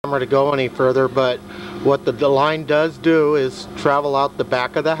camera to go any further, but what the line does do is travel out the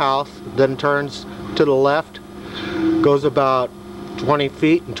back of the house, then turns to the left, goes about 20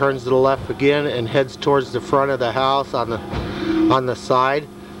 feet and turns to the left again and heads towards the front of the house on the side.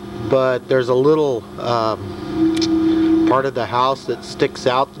 But there's a little part of the house that sticks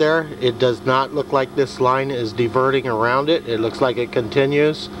out there. It does not look like this line is diverting around it. It looks like it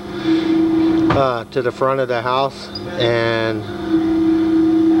continues to the front of the house, and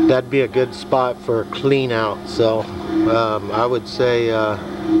that'd be a good spot for a clean out. So I would say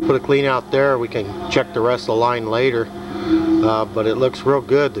put a clean out there. We can check the rest of the line later, but it looks real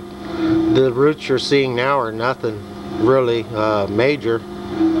good. The roots you're seeing now are nothing really major.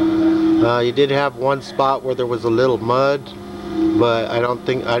 You did have one spot where there was a little mud, but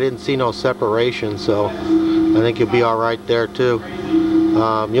I didn't see no separation, so I think you'll be all right there too.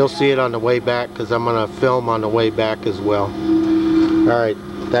 You'll see it on the way back because I'm going to film on the way back as well. Alright,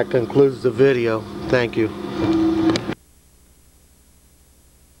 that concludes the video. Thank you.